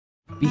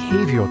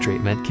Behavioral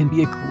treatment can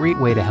be a great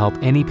way to help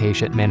any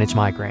patient manage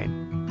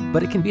migraine,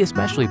 but it can be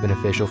especially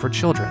beneficial for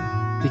children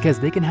because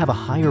they can have a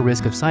higher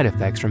risk of side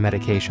effects from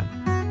medication.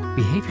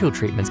 Behavioral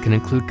treatments can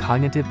include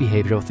cognitive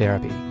behavioral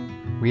therapy,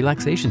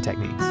 relaxation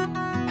techniques,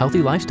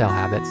 healthy lifestyle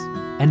habits,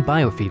 and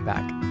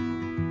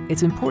biofeedback.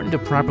 It's important to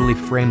properly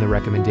frame the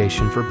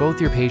recommendation for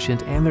both your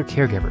patient and their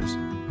caregivers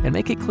and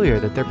make it clear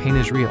that their pain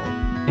is real,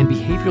 and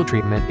behavioral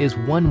treatment is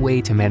one way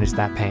to manage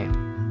that pain.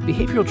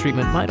 Behavioral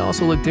treatment might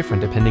also look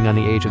different depending on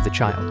the age of the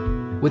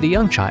child. With a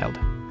young child,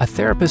 a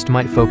therapist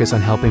might focus on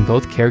helping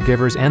both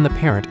caregivers and the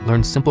parent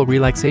learn simple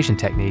relaxation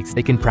techniques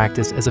they can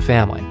practice as a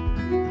family.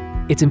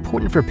 It's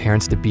important for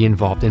parents to be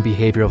involved in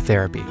behavioral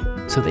therapy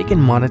so they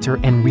can monitor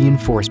and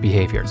reinforce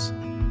behaviors.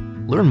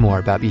 Learn more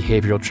about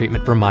behavioral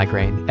treatment for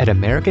migraine at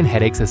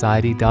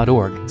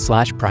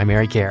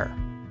AmericanHeadacheSociety.org/primarycare.